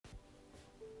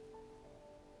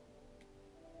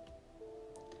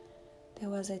There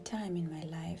was a time in my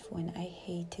life when I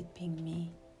hated being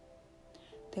me.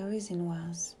 The reason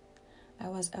was I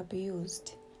was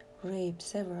abused, raped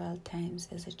several times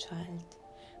as a child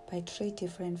by 3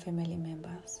 different family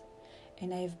members,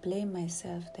 and I've blamed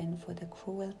myself then for the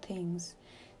cruel things,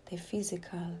 the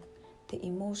physical, the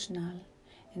emotional,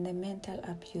 and the mental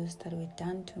abuse that were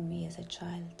done to me as a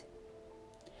child.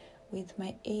 With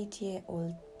my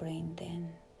 8-year-old brain then,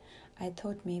 I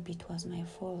thought maybe it was my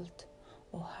fault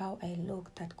or how I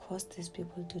looked that caused these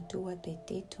people to do what they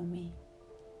did to me.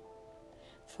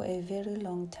 For a very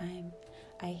long time,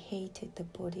 I hated the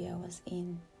body I was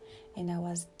in, and I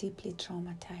was deeply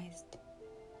traumatized.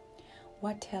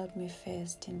 What helped me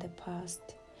first in the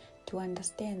past to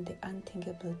understand the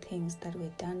unthinkable things that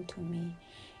were done to me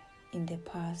in the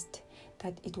past,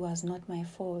 that it was not my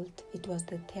fault, it was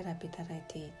the therapy that I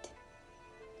did.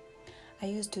 I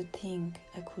used to think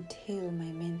I could heal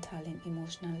my mental and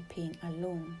emotional pain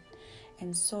alone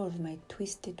and solve my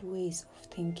twisted ways of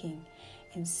thinking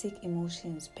and sick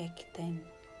emotions back then.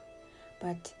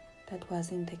 But that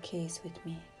wasn't the case with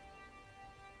me.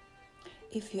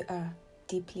 If you are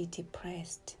deeply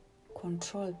depressed,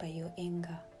 controlled by your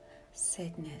anger,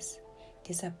 sadness,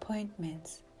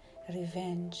 disappointments,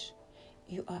 revenge,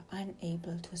 you are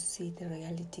unable to see the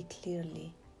reality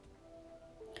clearly.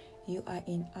 You are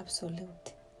in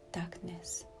absolute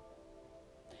darkness.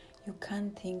 You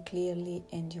can't think clearly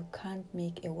and you can't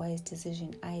make a wise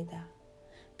decision either,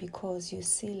 because you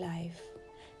see life,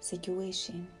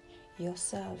 situation,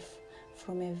 yourself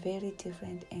from a very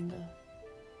different angle.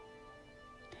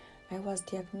 I was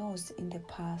diagnosed in the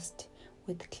past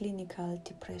with clinical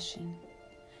depression,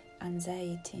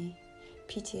 anxiety,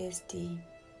 PTSD.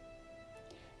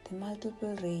 The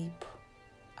multiple rape,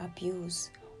 abuse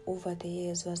over the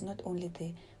years was not only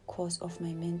the cause of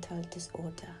my mental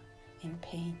disorder and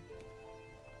pain.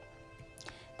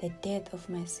 The death of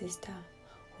my sister,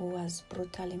 who was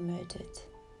brutally murdered,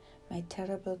 my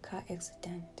terrible car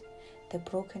accident, the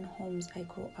broken homes I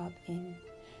grew up in,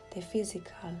 the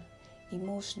physical,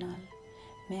 emotional,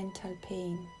 mental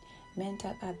pain,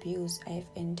 mental abuse I have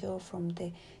endured from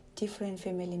the different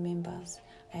family members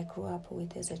I grew up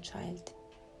with as a child.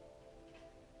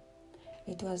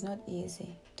 It was not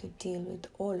easy to deal with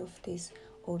all of these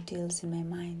ordeals in my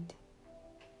mind.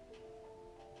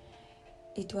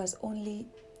 It was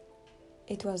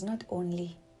not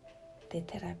only the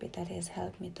therapy that has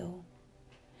helped me though.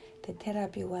 The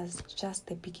therapy was just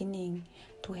the beginning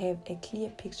to have a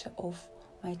clear picture of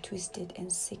my twisted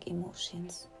and sick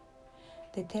emotions.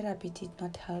 The therapy did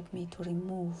not help me to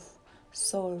remove,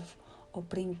 solve, or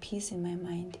bring peace in my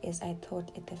mind as I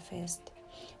thought at the first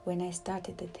when I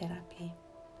started the therapy.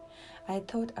 I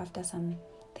thought after some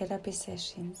therapy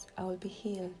sessions I will be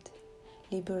healed,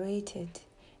 liberated,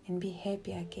 and be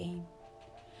happy again.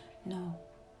 No,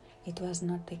 it was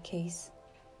not the case.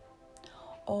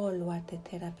 All what the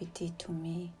therapy did to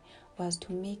me was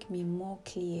to make me more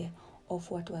clear of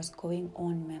what was going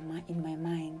on in my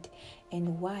mind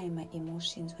and why my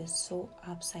emotions were so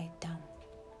upside down.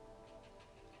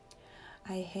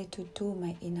 I had to do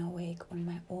my inner work on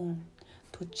my own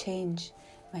to change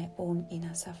my own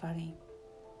inner suffering.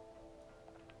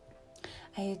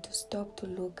 I had to stop to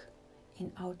look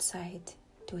in outside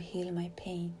to heal my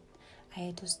pain. I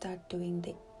had to start doing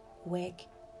the work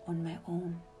on my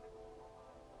own.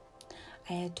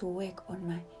 I had to work on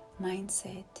my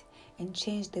mindset and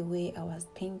change the way I was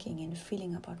thinking and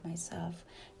feeling about myself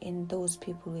and those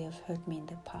people who have hurt me in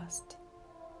the past.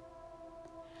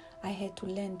 I had to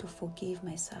learn to forgive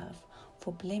myself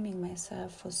for blaming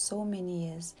myself for so many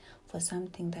years for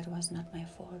something that was not my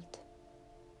fault.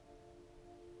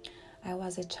 I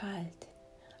was a child.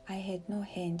 I had no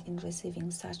hand in receiving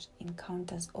such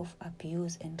encounters of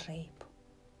abuse and rape.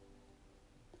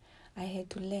 I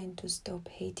had to learn to stop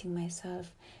hating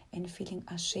myself and feeling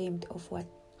ashamed of what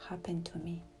happened to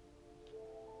me.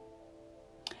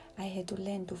 I had to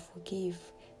learn to forgive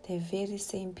the very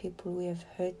same people who have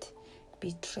hurt,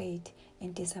 betrayed,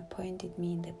 and disappointed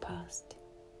me in the past.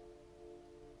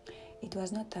 It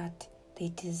was not that they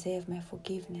deserved my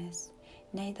forgiveness,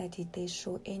 neither did they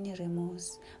show any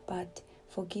remorse, but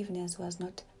forgiveness was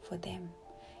not for them.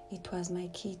 It was my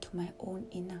key to my own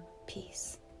inner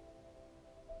peace.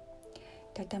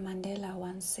 Tata Mandela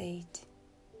once said,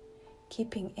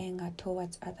 "Keeping anger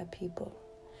towards other people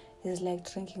is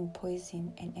like drinking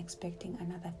poison and expecting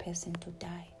another person to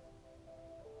die."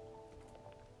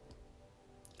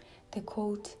 The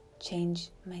quote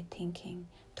changed my thinking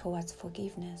towards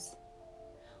forgiveness.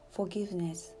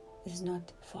 Forgiveness is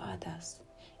not for others,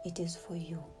 it is for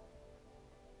you.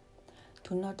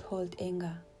 Do not hold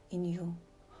anger in you.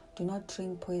 Do not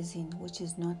drink poison which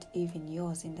is not even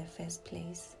yours in the first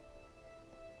place.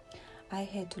 I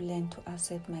had to learn to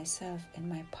accept myself and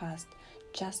my past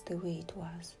just the way it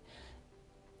was,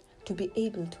 to be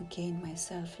able to gain my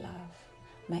self-love,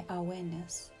 my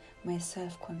awareness, my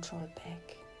self-control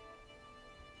back.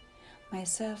 My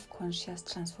self-conscious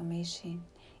transformation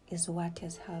is what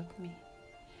has helped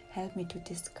me to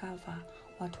discover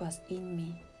what was in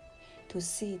me, to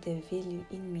see the value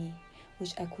in me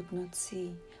which I could not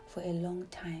see for a long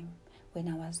time when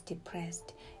I was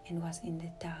depressed and was in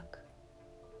the dark.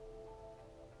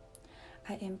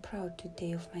 I am proud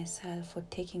today of myself for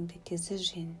taking the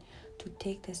decision to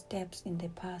take the steps in the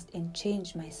past and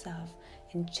change myself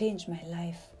and change my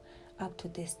life up to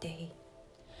this day.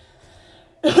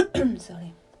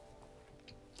 Sorry.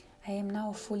 I am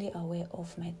now fully aware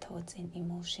of my thoughts and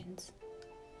emotions.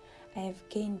 I have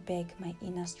gained back my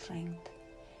inner strength,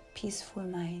 peaceful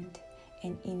mind,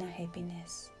 and inner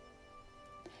happiness.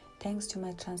 Thanks to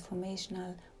my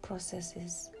transformational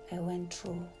processes I went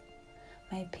through,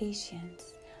 my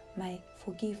patience, my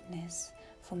forgiveness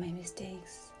for my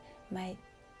mistakes, my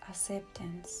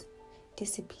acceptance,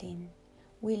 discipline,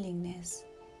 willingness,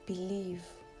 belief,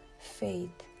 faith,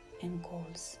 and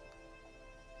goals.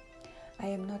 I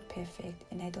am not perfect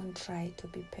and I don't try to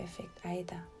be perfect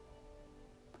either.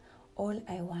 All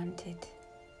I wanted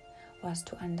was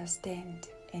to understand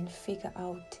and figure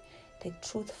out the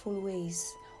truthful ways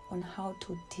on how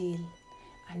to deal,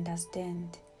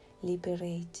 understand,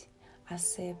 liberate,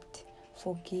 accept,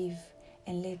 forgive,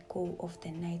 and let go of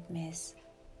the nightmares.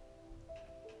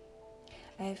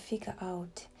 I have figured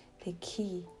out the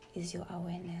key is your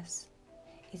awareness,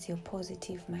 it's your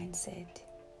positive mindset,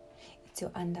 it's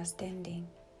your understanding,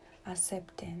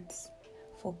 acceptance,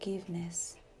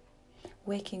 forgiveness,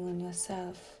 working on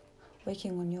yourself,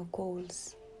 working on your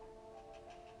goals.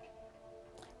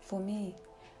 For me,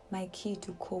 my key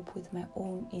to cope with my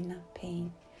own inner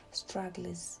pain,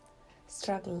 struggles,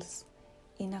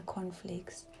 inner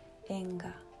conflicts,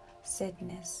 anger,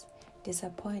 sadness,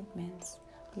 disappointments,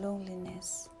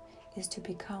 loneliness, is to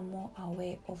become more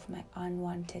aware of my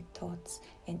unwanted thoughts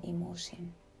and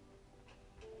emotion.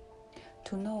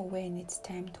 To know when it's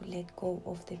time to let go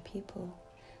of the people,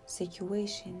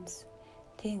 situations,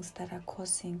 things that are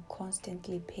causing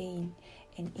constantly pain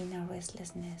and inner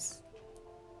restlessness.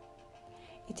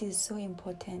 It is so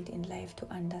important in life to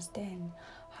understand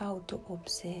how to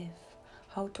observe,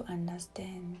 how to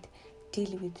understand,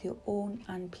 deal with your own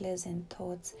unpleasant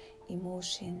thoughts,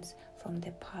 emotions from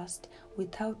the past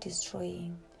without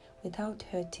destroying, without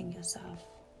hurting yourself.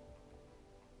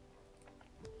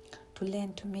 To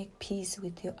learn to make peace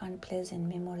with your unpleasant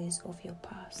memories of your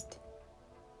past.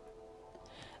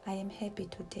 I am happy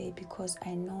today because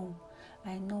I know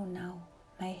now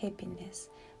my happiness,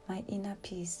 my inner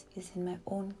peace is in my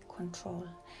own control,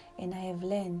 and I have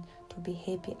learned to be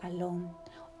happy alone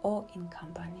or in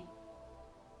company.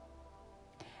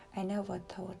 I never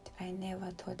thought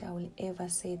I will ever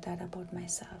say that about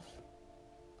myself.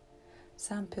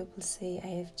 Some people say I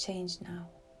have changed now.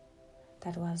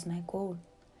 That was my goal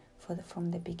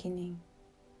from the beginning.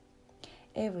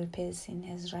 Every person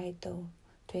has right though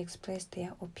to express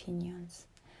their opinions,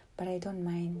 but I don't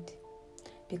mind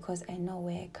because I know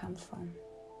where I come from.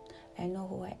 I know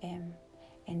who I am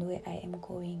and where I am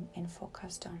going and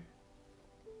focused on.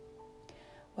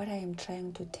 What I am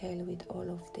trying to tell with all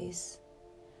of this,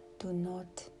 do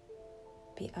not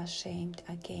be ashamed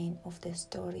again of the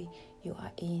story you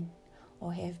are in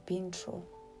or have been through.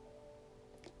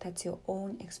 That's your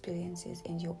own experiences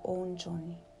and your own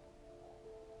journey.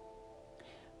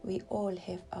 We all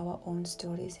have our own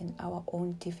stories and our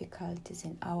own difficulties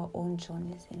and our own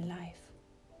journeys in life.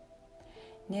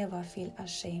 Never feel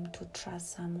ashamed to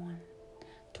trust someone,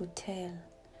 to tell,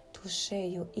 to share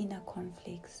your inner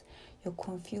conflicts, your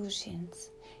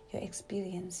confusions, your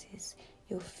experiences,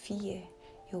 your fear,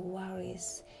 your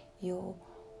worries, your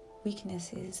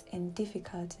weaknesses and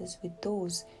difficulties with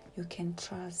those you can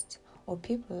trust, or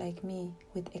people like me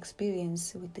with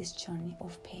experience with this journey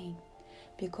of pain,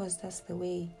 because that's the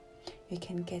way you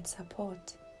can get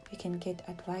support, you can get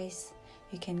advice,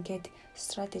 you can get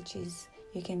strategies,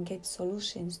 you can get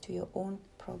solutions to your own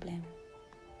problem.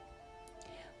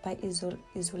 By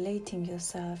isolating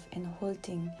yourself and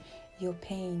holding your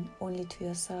pain only to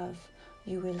yourself,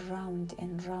 you will round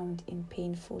and round in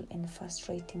painful and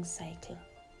frustrating cycle.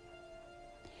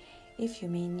 If you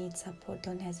may need support,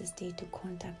 don't hesitate to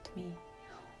contact me,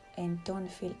 and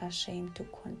don't feel ashamed to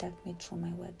contact me through my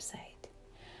website.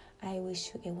 I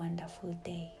wish you a wonderful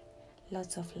day.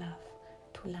 Lots of love.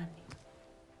 Thulani.